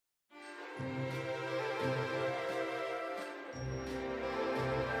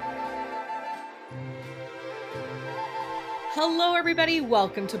Hello, everybody.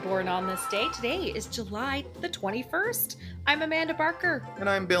 Welcome to Born on This Day. Today is July the 21st. I'm Amanda Barker. And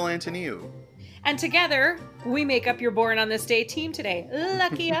I'm Bill Antoniou. And together, we make up your Born on This Day team today.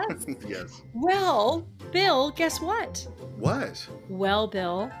 Lucky us. Yes. Well, Bill, guess what? What? Well,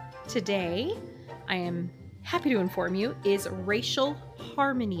 Bill, today, I am happy to inform you, is Racial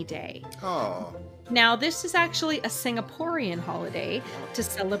Harmony Day. Oh. Now, this is actually a Singaporean holiday to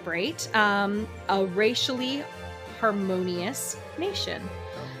celebrate a racially harmonious nation.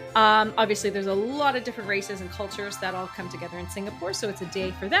 Obviously, there's a lot of different races and cultures that all come together in Singapore, so it's a day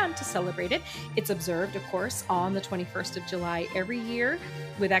for them to celebrate it. It's observed, of course, on the 21st of July every year,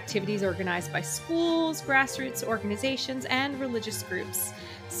 with activities organized by schools, grassroots organizations, and religious groups.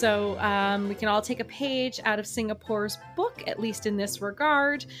 So we can all take a page out of Singapore's book, at least in this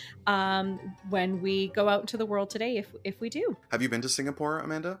regard, when we go out into the world today, if we do. Have you been to Singapore,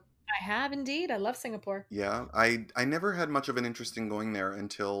 Amanda? I have indeed. I love Singapore. Yeah. I never had much of an interest in going there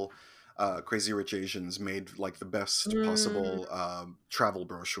until Crazy Rich Asians made like the best possible travel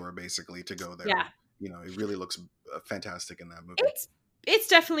brochure, basically, to go there. Yeah. You know, it really looks fantastic in that movie. It's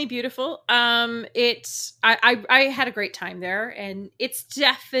definitely beautiful. I had a great time there, and it's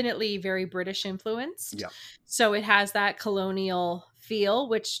definitely very British influenced. Yeah. So it has that colonial feel,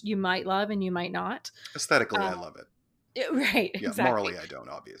 which you might love and you might not. Aesthetically, I love it. Right. Yeah. Exactly. Morally, I don't,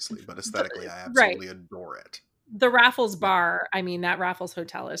 obviously, but aesthetically, I absolutely adore it. The Raffles bar, I mean, that Raffles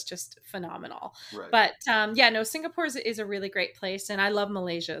hotel is just phenomenal. Right. But Singapore is a really great place, and I love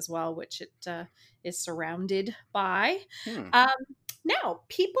Malaysia as well, which it is surrounded by. Now,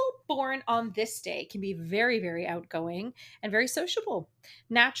 people born on this day can be very, very outgoing and very sociable.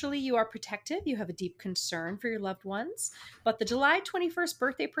 Naturally, you are protective. You have a deep concern for your loved ones. But the July 21st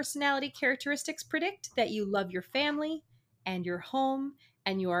birthday personality characteristics predict that you love your family and your home,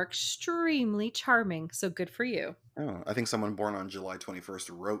 and you are extremely charming. So good for you. Oh, I think someone born on July 21st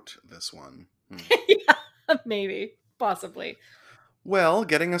wrote this one. Yeah, maybe. Possibly. Well,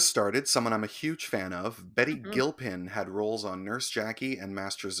 getting us started, someone I'm a huge fan of, Betty Gilpin had roles on Nurse Jackie and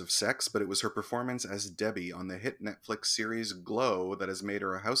Masters of Sex, but it was her performance as Debbie on the hit Netflix series Glow that has made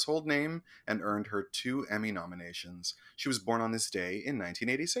her a household name and earned her 2 Emmy nominations. She was born on this day in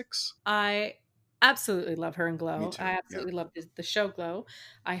 1986. I absolutely love her in Glow. Me too, I absolutely love the show Glow.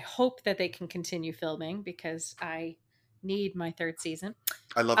 I hope that they can continue filming because I need my 3rd season.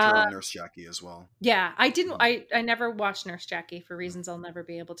 I loved her on Nurse Jackie as well. Yeah, I didn't. I never watched Nurse Jackie for reasons I'll never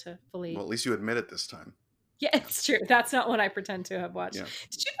be able to fully. Well, at least you admit it this time. Yeah, it's true. That's not what I pretend to have watched. Yeah.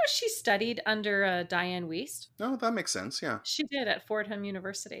 Did you know she studied under Diane Wiest? Oh, that makes sense. Yeah. She did at Fordham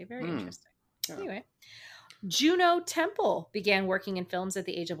University. Very interesting. Yeah. Anyway. Juno Temple began working in films at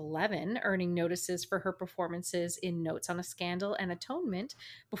the age of 11, earning notices for her performances in Notes on a Scandal and Atonement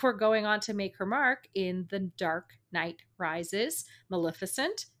before going on to make her mark in The Dark Knight Rises,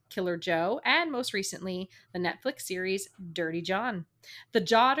 Maleficent, Killer Joe, and most recently, the Netflix series Dirty John. The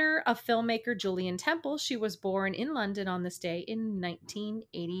daughter of filmmaker Julian Temple, she was born in London on this day in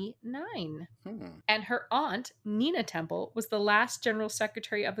 1989. And her aunt, Nina Temple, was the last General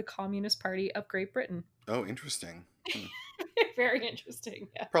Secretary of the Communist Party of Great Britain. Oh, interesting. Very interesting.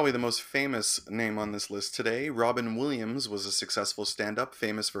 Yeah. Probably the most famous name on this list today, Robin Williams was a successful stand-up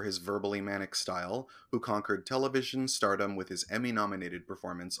famous for his verbally manic style, who conquered television stardom with his Emmy-nominated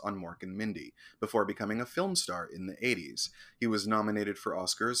performance on Mork and Mindy, before becoming a film star in the 80s. He was nominated for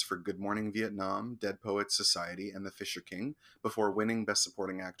Oscars for Good Morning Vietnam, Dead Poets Society, and The Fisher King, before winning Best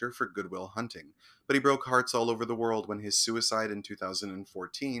Supporting Actor for Good Will Hunting. But he broke hearts all over the world when his suicide in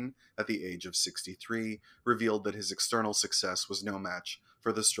 2014, at the age of 63, revealed that his external success was no match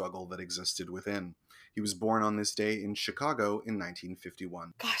for the struggle that existed within. He was born on this day in Chicago in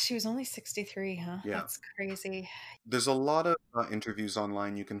 1951. Gosh, he was only 63, huh? Yeah. That's crazy. There's a lot of interviews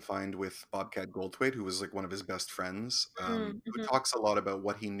online you can find with Bobcat Goldthwait, who was like one of his best friends, who talks a lot about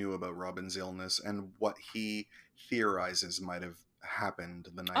what he knew about Robin's illness and what he theorizes might have happened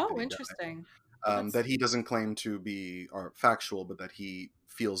the night that he died. Interesting. That he doesn't claim to be factual, but that he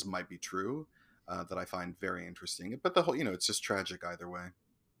feels might be true, that I find very interesting. But the whole, it's just tragic either way.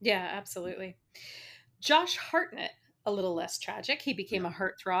 Yeah, absolutely. Josh Hartnett, a little less tragic. He became a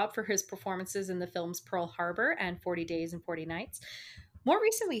heartthrob for his performances in the films Pearl Harbor and 40 Days and 40 Nights. More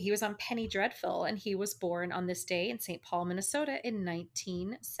recently, he was on Penny Dreadful, and he was born on this day in St. Paul, Minnesota in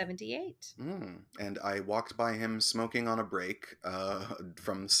 1978. And I walked by him smoking on a break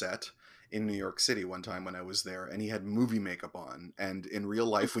from set in New York City one time when I was there, and he had movie makeup on. And in real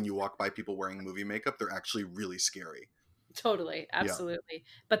life, when you walk by people wearing movie makeup, they're actually really scary. Totally, absolutely. Yeah.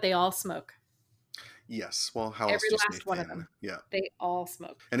 But they all smoke. Yes. Well, how Every else do you last stay one thin? of them. Yeah. They all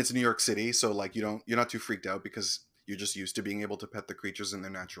smoke. And it's New York City, so like you're not too freaked out because you're just used to being able to pet the creatures in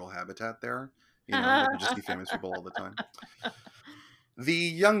their natural habitat there. You know, like you just see famous people all the time. The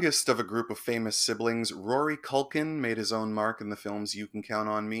youngest of a group of famous siblings, Rory Culkin made his own mark in the films You Can Count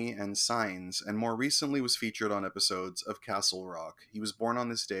on Me and Signs, and more recently was featured on episodes of Castle Rock. He was born on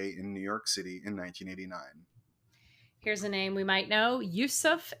this day in New York City in 1989. Here's a name we might know,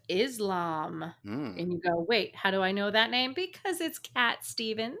 Yusuf Islam. Hmm. And you go, wait, how do I know that name? Because it's Cat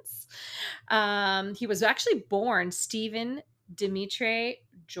Stevens. He was actually born Stephen Dimitri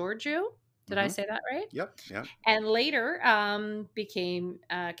Georgiou. Did I Mm-hmm. say that right? Yep. Yep. And later became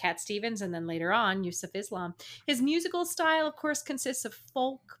Cat Stevens, and then later on Yusuf Islam. His musical style, of course, consists of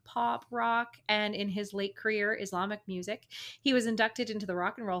folk, pop, rock, and in his late career, Islamic music. He was inducted into the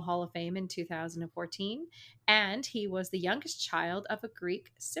Rock and Roll Hall of Fame in 2014, and he was the youngest child of a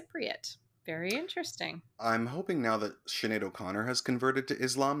Greek Cypriot. Very interesting. I'm hoping now that Sinead O'Connor has converted to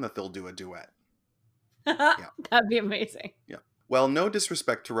Islam that they'll do a duet. Yeah. That'd be amazing. Yeah. Well, no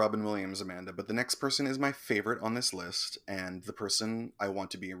disrespect to Robin Williams, Amanda, but the next person is my favorite on this list, and the person I want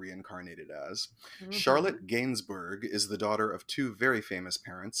to be reincarnated as. Mhm. Charlotte Gainsbourg is the daughter of two very famous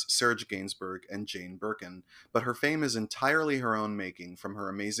parents, Serge Gainsbourg and Jane Birkin, but her fame is entirely her own making, from her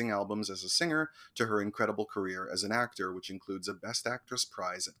amazing albums as a singer to her incredible career as an actor, which includes a Best Actress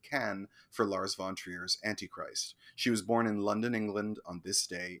prize at Cannes for Lars von Trier's Antichrist. She was born in London, England on this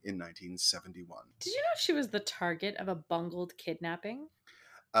day in 1971. Did you know she was the target of a bungled kidnapping?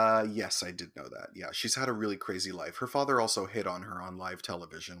 Yes, I did know that. Yeah, she's had a really crazy life. Her father also hit on her on live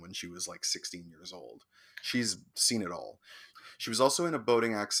television when she was like 16 years old. She's seen it all. She was also in a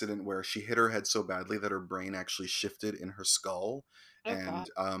boating accident where she hit her head so badly that her brain actually shifted in her skull, Oh, God.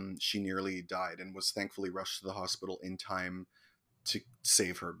 and she nearly died and was thankfully rushed to the hospital in time to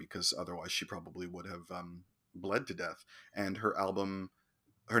save her, because otherwise she probably would have bled to death. And her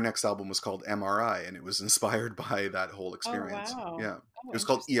next album was called MRI, and it was inspired by that whole experience. wow. Yeah. Oh, It was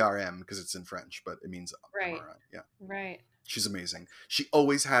called interesting. ERM because it's in French, but it means Right. MRI. Yeah. Right. She's amazing. She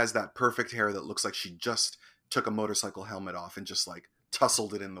always has that perfect hair that looks like she just took a motorcycle helmet off and just like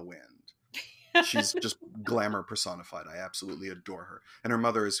tousled it in the wind. She's just glamour personified. I absolutely adore her. And her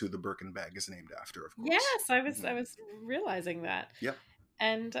mother is who the Birkin bag is named after, of course. Yes, I was realizing that. Yep.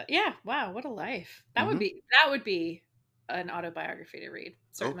 And yeah, wow, what a life. That would be an autobiography to read,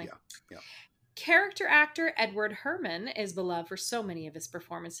 certainly. Oh, yeah. Character actor Edward Herrmann is beloved for so many of his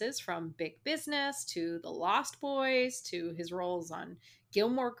performances, from Big Business to The Lost Boys to his roles on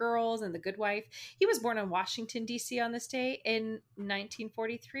Gilmore Girls and The Good Wife. He was born in Washington, D.C. on this day in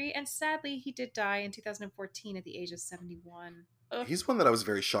 1943, and sadly, he did die in 2014 at the age of 71. Ugh. He's one that I was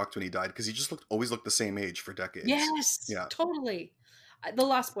very shocked when he died because he just always looked the same age for decades. Yes, Yeah. totally. The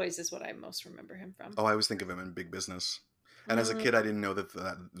Lost Boys is what I most remember him from. Oh, I always think of him in Big Business. And as a kid, I didn't know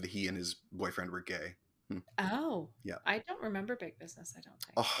that he and his boyfriend were gay. Oh. Yeah. I don't remember Big Business, I don't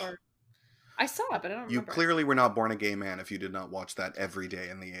think. Oh. Or I saw it, but I don't remember. You clearly were not born a gay man if you did not watch that every day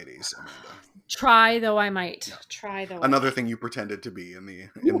in the 80s, Amanda. Try though I might. Yeah. Try though. Another thing you pretended to be in the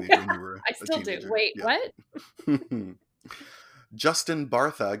when you were I still a teenager. do. Wait, Yeah. what? Justin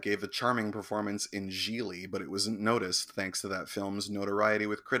Bartha gave a charming performance in Gigli, but it wasn't noticed thanks to that film's notoriety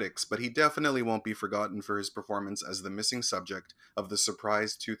with critics, but he definitely won't be forgotten for his performance as the missing subject of the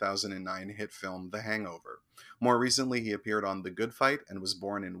surprise 2009 hit film The Hangover. More recently, he appeared on The Good Fight and was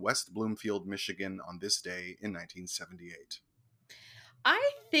born in West Bloomfield, Michigan on this day in 1978.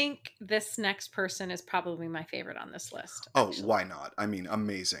 I think this next person is probably my favorite on this list. Oh, actually. why not? I mean,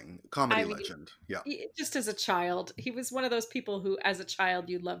 amazing. Comedy legend. Yeah, Just as a child, he was one of those people who, as a child,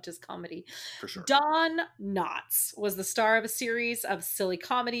 you loved his comedy. for sure. Don Knotts was the star of a series of silly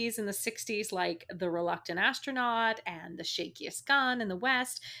comedies in the 60s like The Reluctant Astronaut and The Shakiest Gun in the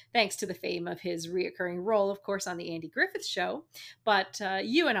West, thanks to the fame of his reoccurring role, of course, on The Andy Griffith Show. But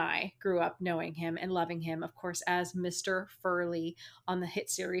you and I grew up knowing him and loving him, of course, as Mr. Furley on the hit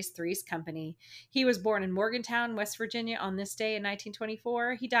series Three's Company. He was born in Morgantown, West Virginia on this day in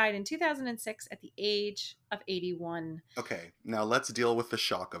 1924. He died in 2006 at the age of 81. Okay, now let's deal with the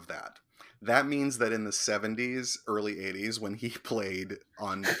shock of that. That means that in the 70s, early 80s, when he played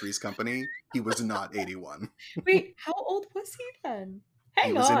on Three's Company, he was not 81. Wait, how old was he then? He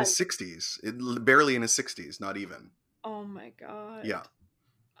Hang was on. in his 60s, barely in his 60s, not even. Oh my God. Yeah.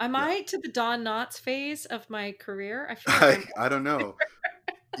 Am Yeah. I to the Don Knotts phase of my career? I feel like I don't know.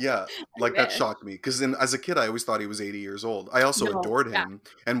 Yeah, like that wish. shocked me because as a kid, I always thought he was 80 years old. I also No, adored yeah. him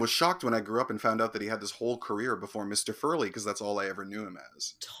and was shocked when I grew up and found out that he had this whole career before Mr. Furley because that's all I ever knew him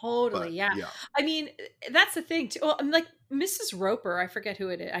as. Totally, But, yeah. yeah. I mean, that's the thing too. Well, I'm like Mrs. Roper. I forget who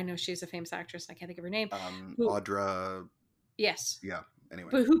it is. I know she's a famous actress. I can't think of her name. Who- Audra. Yes, Yeah. Anyway.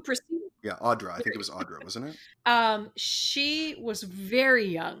 but who preceded Yeah, Audra. I think it was Audra, wasn't it? She was very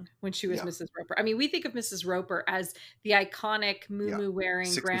young when she was Yeah, Mrs. Roper. I mean, we think of Mrs. Roper as the iconic yeah. muumuu wearing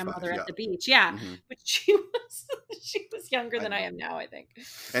 65, grandmother at yeah. the beach. Yeah, Hmm. but she was she was younger I than I know. am now, I think.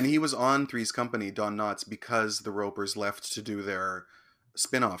 And he was on Three's Company, Don Knotts, because the Ropers left to do their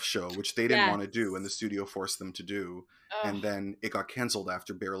spin-off show, which they didn't want to do, and the Yes. studio forced them to do. And Oh, then it got canceled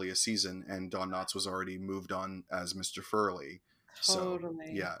after barely a season, and Don Knotts was already moved on as Mr. Furley. So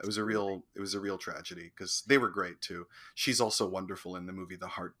totally. yeah, Totally. it was a real tragedy because they were great too. She's also wonderful in the movie The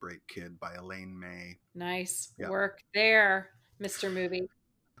Heartbreak Kid by Elaine May. Nice Yeah. work there, Mr. Movie.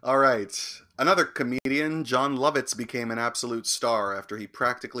 All right. Another comedian, John Lovitz, became an absolute star after he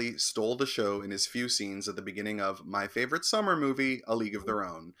practically stole the show in his few scenes at the beginning of my favorite summer movie, A League of Their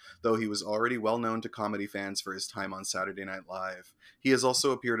Own, though he was already well known to comedy fans for his time on Saturday Night Live. He has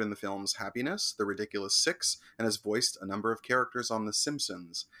also appeared in the films Happiness, The Ridiculous Six, and has voiced a number of characters on The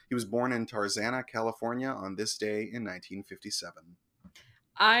Simpsons. He was born in Tarzana, California on this day in 1957.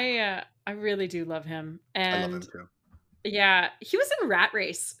 I really do love him. I love And him too. yeah, he was in Rat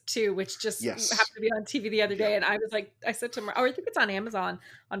Race too, which just Yes. happened to be on TV the other Yeah. day, and I was like, I said to him, "Oh, I think it's on Amazon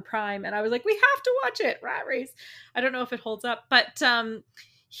on Prime," and I was like, "We have to watch it, Rat Race." I don't know if it holds up, but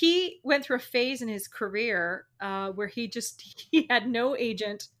he went through a phase in his career where he had no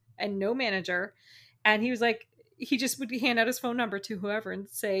agent and no manager, and he was like, he just would hand out his phone number to whoever and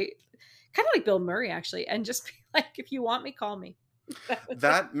say, kind of like Bill Murray actually, and just be like, "If you want me, call me." That was it.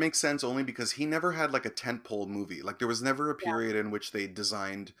 That makes sense only because he never had like a tentpole movie. Like there was never a Yeah. period in which they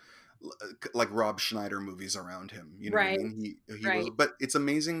designed like Rob Schneider movies around him. You know what I Right. mean? He was, Right. but it's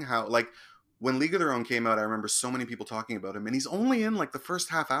amazing how like when League of Their Own came out, I remember so many people talking about him, and he's only in like the first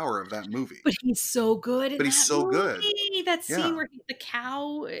half hour of that movie, But he's so good in but he's that so good. movie. That scene Yeah, where the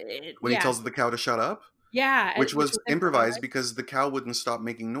cow, when he yeah, tells the cow to shut up, yeah, which which was was improvised improvised. because the cow wouldn't stop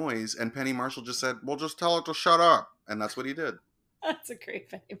making noise, and Penny Marshall just said, "Well, just tell it to shut up," and that's what he did. That's a great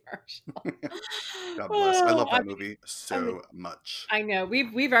Penny Marshall. God bless. I Oh, love that movie I'm, so much. I know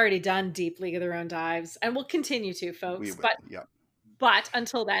we've already done Deep League of Their Own Dives, and we'll continue to, We folks. will. Yeah. But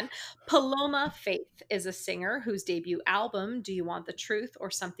until then, Paloma Faith is a singer whose debut album, Do You Want the Truth or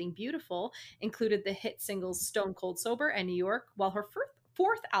Something Beautiful, included the hit singles Stone Cold Sober and New York, while her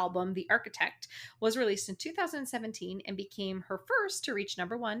fourth album, The Architect, was released in 2017 and became her first to reach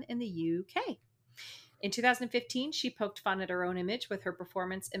number one in the UK. In 2015, she poked fun at her own image with her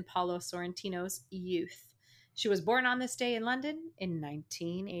performance in Paulo Sorrentino's Youth. She was born on this day in London in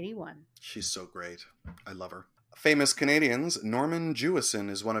 1981. She's so great. I love her. Famous Canadians, Norman Jewison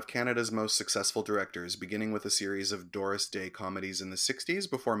is one of Canada's most successful directors, beginning with a series of Doris Day comedies in the 60s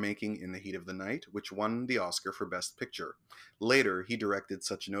before making In the Heat of the Night, which won the Oscar for Best Picture. Later, he directed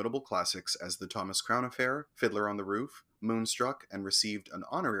such notable classics as The Thomas Crown Affair, Fiddler on the Roof, Moonstruck, and received an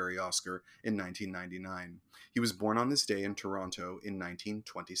honorary Oscar in 1999. He was born on this day in Toronto in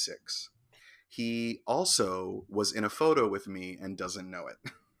 1926. He also was in a photo with me and doesn't know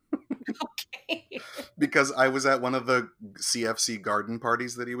it. Okay. Because I was at one of the CFC garden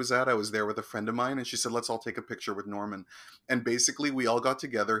parties that he was at. I was there with a friend of mine, and she said, "Let's all take a picture with Norman." And basically, we all got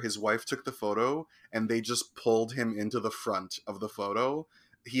together. His wife took the photo, and they just pulled him into the front of the photo.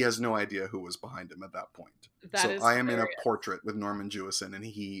 He has no idea who was behind him at that point. That So is I am in a hilarious. portrait with Norman Jewison, and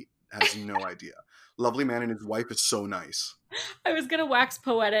he has no idea. Lovely man, and his wife is so nice. I was going to wax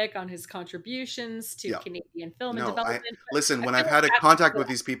poetic on his contributions to Yeah. Canadian film and No, I development, but listen. I When feel I've like had a contact with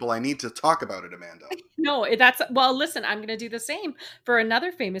these people, I need to talk about it, Amanda. no, that's well, listen, I'm going to do the same for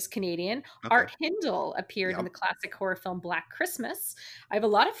another famous Canadian. Okay. Art Hindle appeared in Yep. the classic horror film Black Christmas. I have a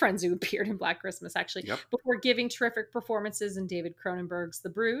lot of friends who appeared in Black Christmas actually, Yep. before giving terrific performances in David Cronenberg's The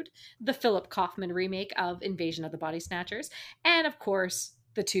Brood, the Philip Kaufman remake of Invasion of the Body Snatchers, and of course,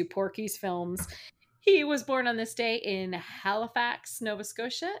 the two Porky's films. He was born on this day in Halifax, Nova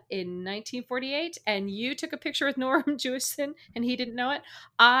Scotia in 1948, and you took a picture with Norm Jewison and he didn't know it.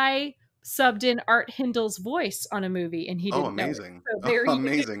 I subbed in Art Hindle's voice on a movie and he Oh, didn't know it. amazing. So Oh, there you go.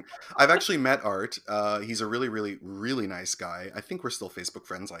 amazing. I've actually met Art. He's a really, really, really nice guy. I think we're still Facebook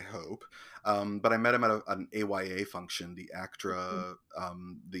friends, I hope. But I met him at an AYA function, the ACTRA,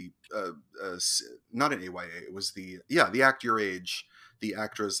 not an AYA, it was the Act Your Age, the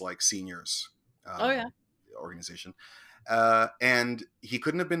ACTRA's like seniors Oh, yeah. organization. And he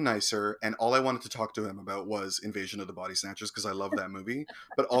couldn't have been nicer. And all I wanted to talk to him about was Invasion of the Body Snatchers because I love that movie.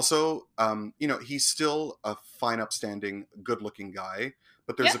 But also, he's still a fine, upstanding, good-looking guy.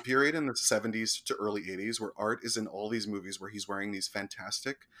 But there's Yeah. a period in the 70s to early 80s where Art is in all these movies where he's wearing these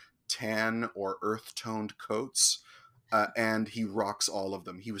fantastic tan or earth-toned coats. And he rocks all of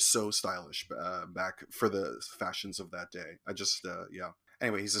them. He was so stylish back for the fashions of that day. Yeah.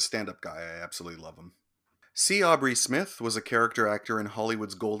 Anyway, he's a stand-up guy. I absolutely love him. C. Aubrey Smith was a character actor in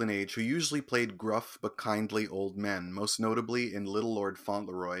Hollywood's golden age who usually played gruff but kindly old men, most notably in Little Lord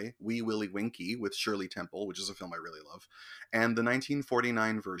Fauntleroy, Wee Willie Winkie with Shirley Temple, which is a film I really love, and the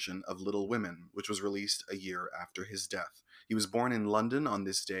 1949 version of Little Women, which was released a year after his death. He was born in London on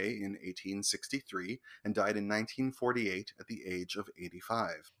this day in 1863 and died in 1948 at the age of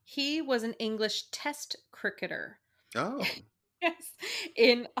 85. He was an English test cricketer. Oh, Yes.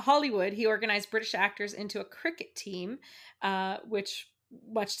 In Hollywood, he organized British actors into a cricket team, which,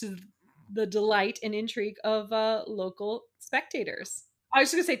 much to the delight and intrigue of local spectators. I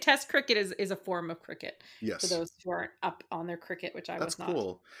was going to say test cricket is a form of cricket for yes. those who aren't up on their cricket, which I That's was not.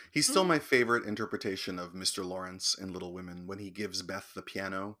 cool. He's still Mhm. my favorite interpretation of Mr. Lawrence in Little Women when he gives Beth the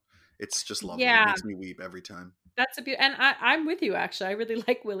piano. It's just lovely. It Yeah, makes me weep every time. that's a beautiful. And I'm with you, actually. I really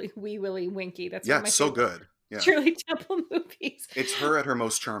like Wee Willie Winkie. That's one Yeah, of my it's so favorite good. Yeah. Shirley Temple movies. It's her at her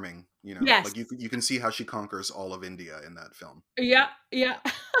most charming, you know. Yes. Like you can see how she conquers all of India in that film. Yeah, yeah.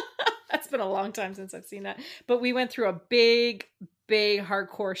 That's been a long time since I've seen that. But we went through a big, big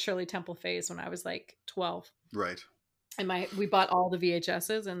hardcore Shirley Temple phase when I was like 12. Right. And we bought all the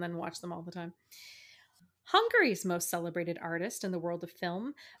VHSs and then watched them all the time. Hungary's most celebrated artist in the world of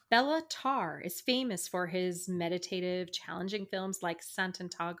film, Bela Tarr, is famous for his meditative, challenging films like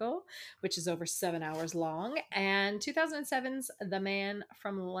Santiago, which is over 7 hours long, and 2007's The Man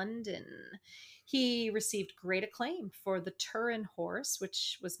from London. He received great acclaim for The Turin Horse,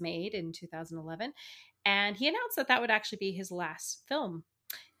 which was made in 2011, and he announced that that would actually be his last film.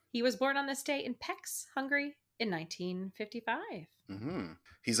 He was born on this day in Pécs, Hungary, in 1955. Hmm.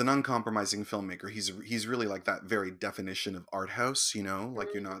 He's an uncompromising filmmaker. He's really like that very definition of art house, you know, like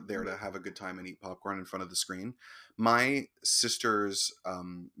you're not there to have a good time and eat popcorn in front of the screen. My sister's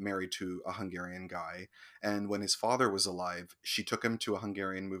married to a Hungarian guy, and when his father was alive, she took him to a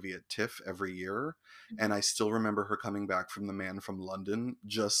Hungarian movie at TIFF every year, and I still remember her coming back from The Man from London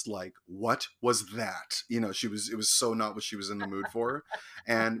just like, what was that? You know, it was so not what she was in the mood for.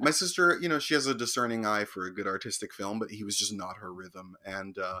 And my sister, you know, she has a discerning eye for a good artistic film, but he was just not her rhythm.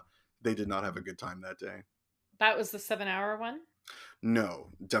 And they did not have a good time that day. That was the 7 hour one. No,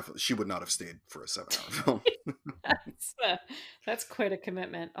 definitely. She would not have stayed for a 7 hour film. That's that's quite a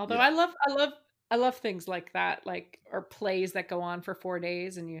commitment. Although Yeah. I love things like that, like or plays that go on for 4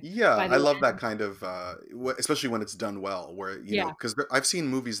 days, and you Yeah, by I the love that end, kind of, especially when it's done well, where, you know, yeah. because I've seen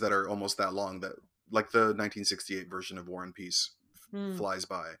movies that are almost that long that, like the 1968 version of War and Peace Hmm. flies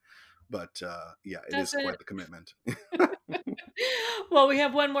by. But yeah, it Does is quite it? the commitment. Well, we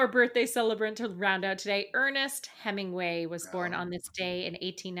have one more birthday celebrant to round out today. Ernest Hemingway was born Oh, on this day in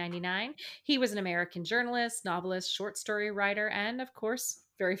 1899. He was an American journalist, novelist, short story writer, and of course,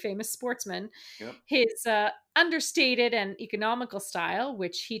 very famous sportsman. yep. His understated and economical style,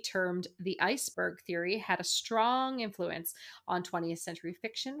 which he termed the iceberg theory, had a strong influence on 20th century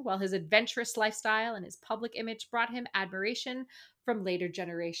fiction, while his adventurous lifestyle and his public image brought him admiration from later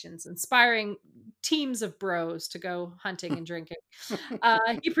generations, inspiring teams of bros to go hunting and drinking.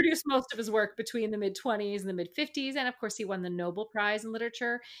 He produced most of his work between the mid 20s and the mid 50s. And of course, he won the Nobel Prize in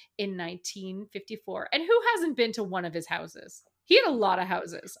Literature in 1954. And who hasn't been to one of his houses? He had a lot of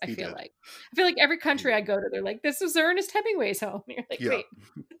houses, I He feel did. like. I feel like every He country did. I go to, they're like, this is Ernest Hemingway's home. You're like, Yeah. wait,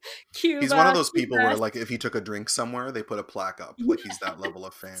 He's one of Cuba, those Key people where, West. like, if he took a drink somewhere, they put a plaque up. Like, he's that level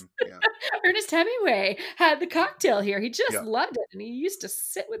of fame. Yeah. Ernest Hemingway had the cocktail here. He just Yeah. loved it. And he used to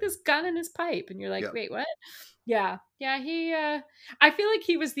sit with his gun and his pipe. And you're like, Yeah. wait, what? Yeah. Yeah. I feel like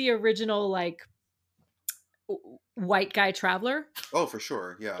he was the original, like, white guy traveler. Oh, for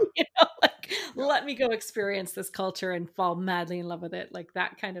sure. Yeah. Like, Yeah. let me go experience this culture and fall madly in love with it, like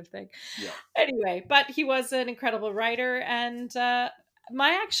that kind of thing. Yeah. Anyway, but he was an incredible writer, and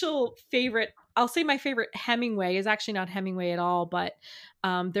my actual favorite, I'll say my favorite Hemingway is actually not Hemingway at all, but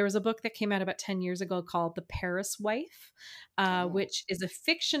there was a book that came out about 10 years ago called The Paris Wife, Oh. which is a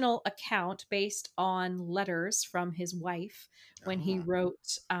fictional account based on letters from his wife when he Oh.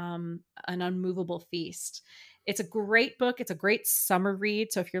 wrote An Unmovable Feast. It's a great book. It's a great summer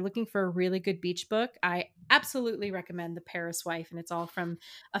read. So if you're looking for a really good beach book, I absolutely recommend The Paris Wife, and it's all from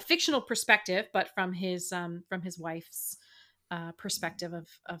a fictional perspective, but from his wife's perspective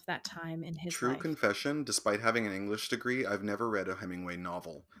of that time in his True life. confession, despite having an English degree, I've never read a Hemingway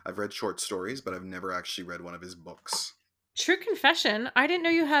novel. I've read short stories, but I've never actually read one of his books. True confession, I didn't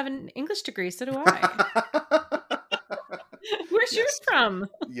know you have an English degree, so do I. Where's yours Yes. from?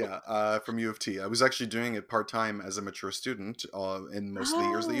 Yeah, from U of T. I was actually doing it part-time as a mature student in most of the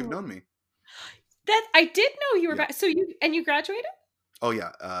years that you've Oh, known me. that I did know you were Yeah. back. So you graduated? Oh,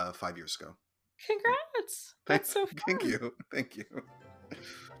 yeah, 5 years ago. Yeah. Congrats. Thank, That's so thank fun. you. Thank you.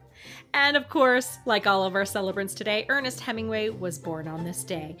 And of course, like all of our celebrants today, Ernest Hemingway was born on this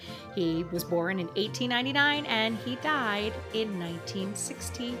day. He was born in 1899 and he died in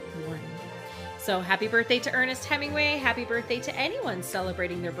 1961. So happy birthday to Ernest Hemingway. Happy birthday to anyone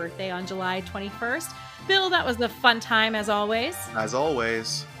celebrating their birthday on July 21st. Bill, that was a fun time as always. As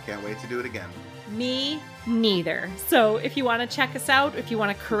always, can't wait to do it again. Me neither. So if you want to check us out, if you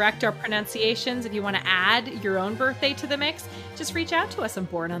want to correct our pronunciations, if you want to add your own birthday to the mix, just reach out to us on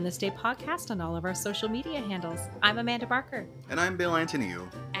Born on This Day podcast on all of our social media handles. I'm Amanda Barker. And I'm Bill Antoniou.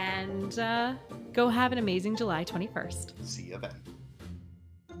 And go have an amazing July 21st. See you then.